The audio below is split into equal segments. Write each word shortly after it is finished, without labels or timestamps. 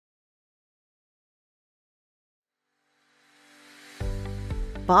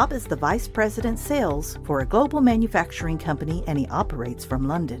Bob is the Vice President Sales for a global manufacturing company, and he operates from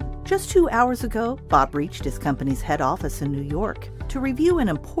London. Just 2 hours ago, Bob reached his company's head office in New York to review an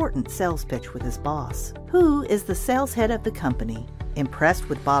important sales pitch with his boss, who is the sales head of the company. Impressed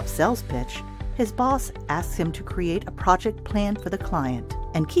with Bob's sales pitch, his boss asks him to create a project plan for the client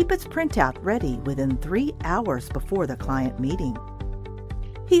and keep its printout ready within 3 hours before the client meeting.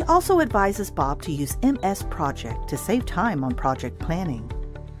 He also advises Bob to use MS Project to save time on project planning.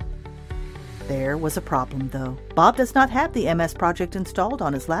 There was a problem, though. Bob does not have the MS Project installed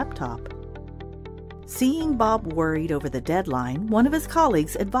on his laptop. Seeing Bob worried over the deadline, one of his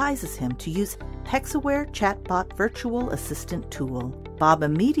colleagues advises him to use Hexaware Chatbot virtual assistant tool. Bob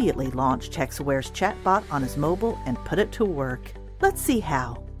immediately launched Hexaware's chatbot on his mobile and put it to work. Let's see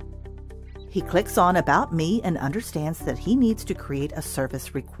how. He clicks on About Me and understands that he needs to create a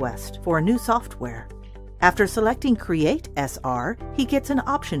service request for a new software. After selecting Create SR, he gets an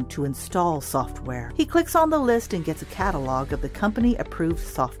option to install software. He clicks on the list and gets a catalog of the company-approved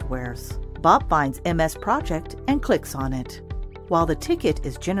softwares. Bob finds MS Project and clicks on it. While the ticket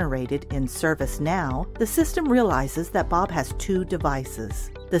is generated in ServiceNow, the system realizes that Bob has 2 devices.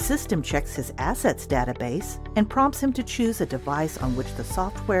 The system checks his assets database and prompts him to choose a device on which the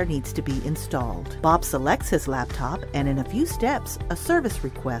software needs to be installed. Bob selects his laptop, and in a few steps, a service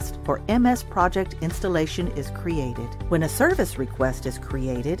request for MS Project installation is created. When a service request is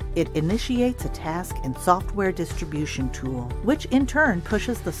created, it initiates a task in Software Distribution Tool, which in turn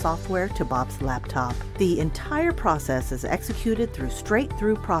pushes the software to Bob's laptop. The entire process is executed through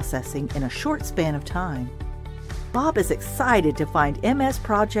straight-through processing in a short span of time. Bob is excited to find MS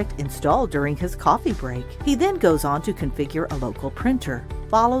Project installed during his coffee break. He then goes on to configure a local printer,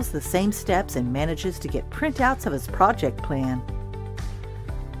 follows the same steps, and manages to get printouts of his project plan.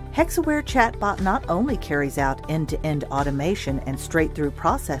 Hexaware Chatbot not only carries out end-to-end automation and straight-through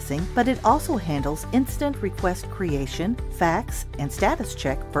processing, but it also handles instant request creation, fax, and status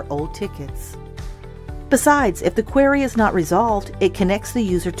check for old tickets. Besides, if the query is not resolved, it connects the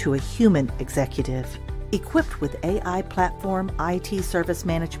user to a human executive. Equipped with AI platform, IT service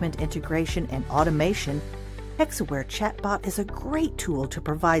management integration, and automation, Hexaware Chatbot is a great tool to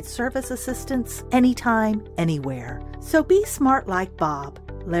provide service assistance anytime, anywhere. So be smart like Bob.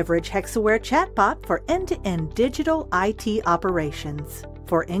 Leverage Hexaware Chatbot for end-to-end digital IT operations.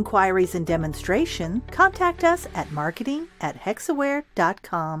 For inquiries and demonstration, contact us at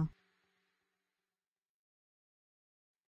marketing@hexaware.com.